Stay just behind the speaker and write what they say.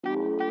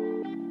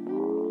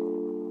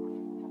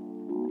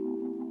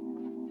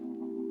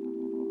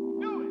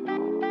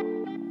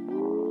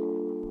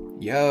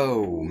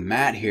Yo,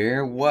 Matt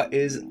here. What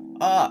is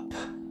up?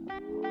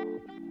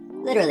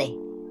 Literally.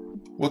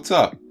 What's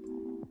up?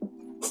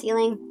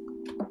 Ceiling,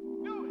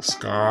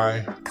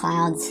 Sky,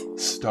 clouds,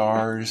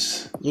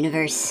 stars,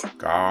 universe,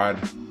 God.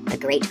 the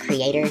great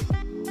creator.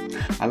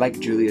 I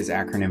like Julia's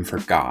acronym for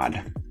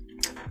God.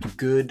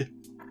 Good,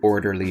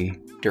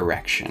 orderly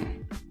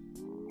direction.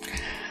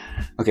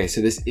 Okay, so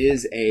this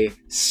is a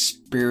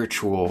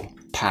spiritual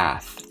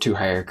path to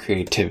higher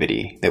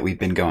creativity that we've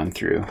been going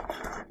through.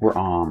 We're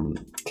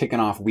kicking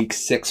off week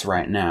 6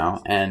 right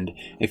now, and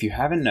if you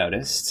haven't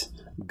noticed,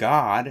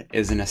 God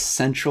is an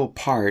essential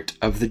part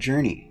of the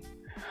journey.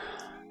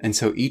 And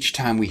so each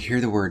time we hear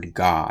the word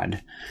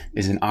God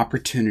is an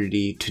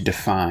opportunity to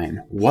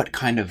define what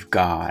kind of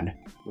God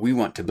we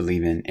want to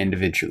believe in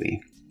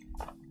individually.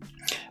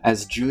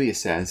 As Julia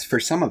says, for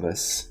some of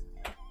us,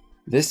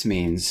 this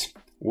means,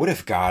 what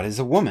if God is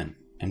a woman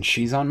and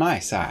she's on my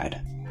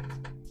side?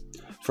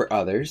 For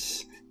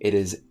others, it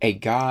is a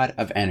God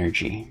of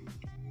energy.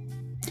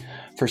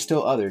 For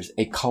still others,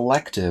 a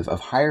collective of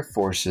higher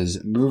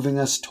forces moving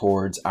us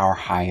towards our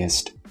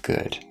highest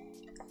good.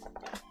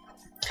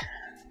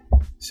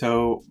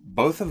 So,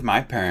 both of my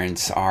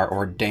parents are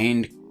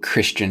ordained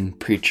Christian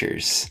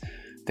preachers.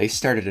 They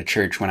started a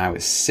church when I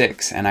was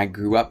 6, and I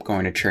grew up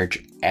going to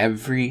church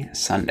every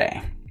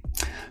Sunday.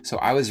 So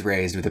I was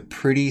raised with a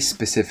pretty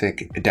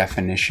specific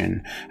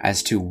definition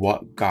as to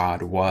what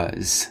God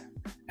was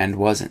and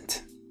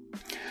wasn't.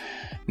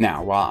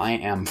 Now, while I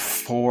am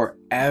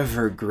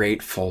forever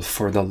grateful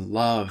for the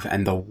love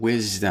and the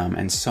wisdom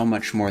and so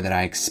much more that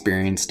I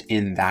experienced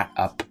in that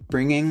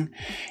upbringing,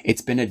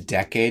 it's been a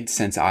decade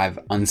since I've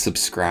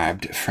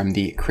unsubscribed from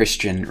the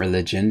Christian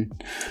religion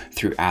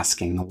through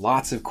asking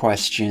lots of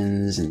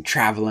questions and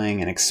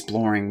traveling and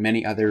exploring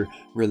many other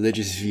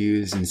religious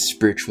views and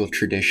spiritual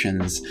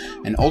traditions,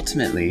 and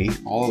ultimately,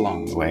 all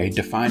along the way,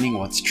 defining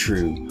what's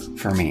true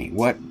for me,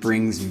 what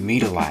brings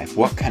me to life,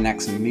 what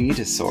connects me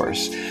to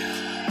Source,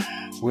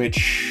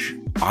 which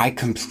I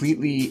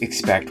completely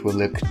expect will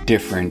look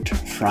different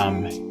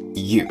from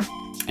you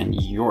and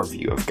your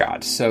view of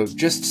God. So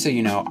just so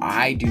you know,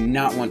 I do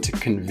not want to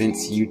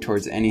convince you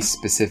towards any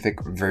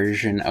specific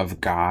version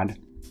of God.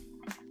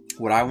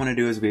 What I want to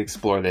do as we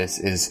explore this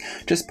is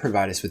just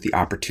provide us with the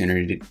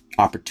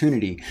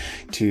opportunity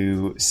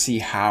to see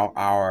how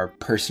our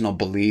personal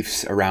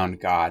beliefs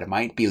around God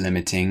might be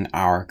limiting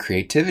our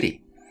creativity.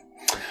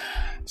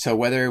 So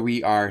whether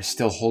we are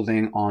still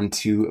holding on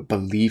to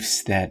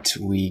beliefs that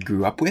we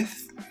grew up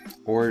with,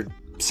 or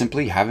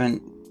simply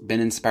haven't been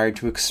inspired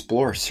to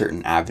explore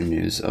certain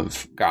avenues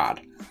of God.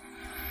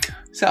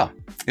 So,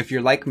 if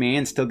you're like me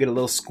and still get a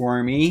little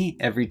squirmy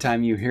every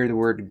time you hear the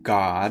word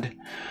God,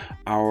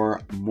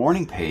 our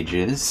morning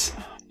pages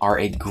are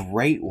a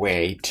great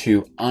way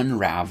to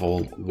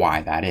unravel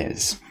why that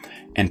is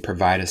and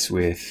provide us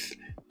with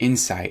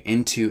insight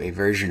into a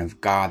version of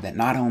God that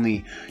not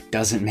only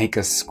doesn't make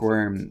us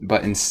squirm,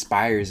 but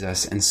inspires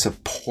us and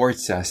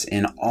supports us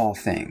in all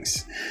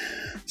things.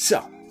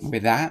 So,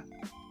 with that,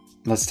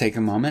 let's take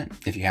a moment,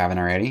 if you haven't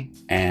already,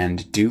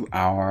 and do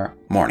our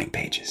morning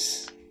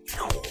pages.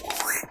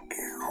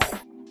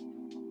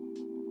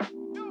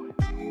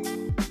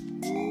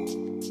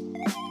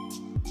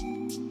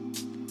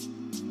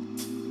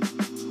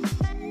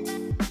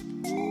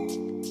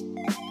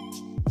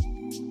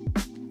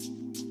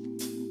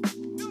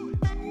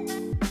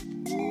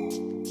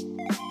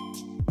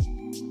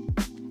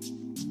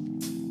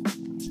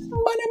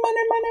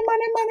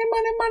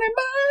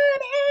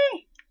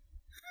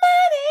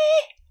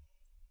 Money.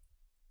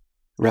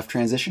 Rough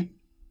transition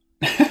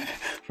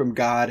from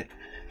God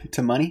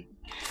to money,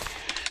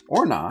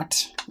 or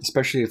not,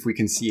 especially if we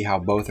can see how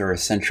both are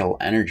essential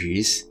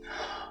energies.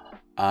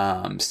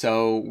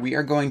 So we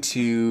are going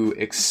to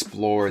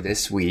explore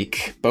this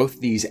week both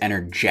these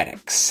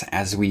energetics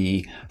as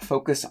we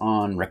focus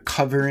on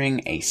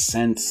recovering a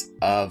sense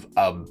of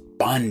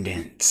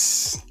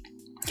abundance,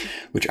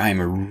 which I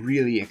am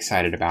really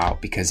excited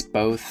about because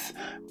both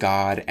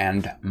God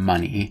and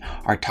money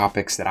are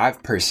topics that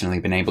I've personally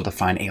been able to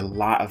find a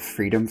lot of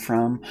freedom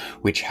from,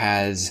 which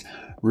has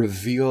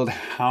revealed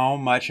how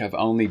much I've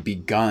only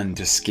begun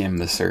to skim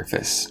the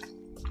surface.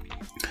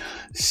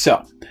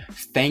 So,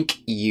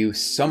 thank you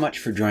so much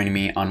for joining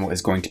me on what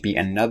is going to be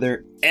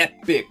another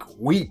epic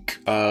week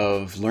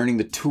of learning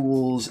the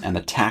tools and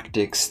the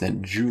tactics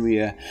that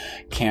Julia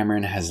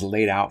Cameron has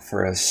laid out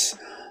for us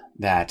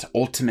that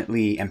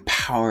ultimately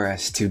empower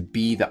us to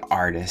be the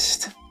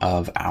artist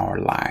of our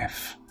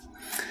life.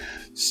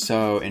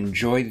 So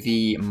enjoy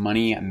the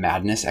money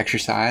madness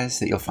exercise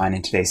that you'll find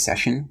in today's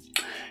session.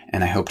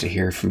 And I hope to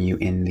hear from you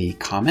in the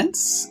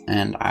comments,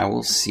 and I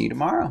will see you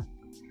tomorrow.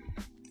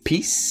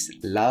 Peace,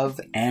 love,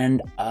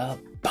 and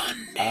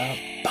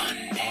abundance.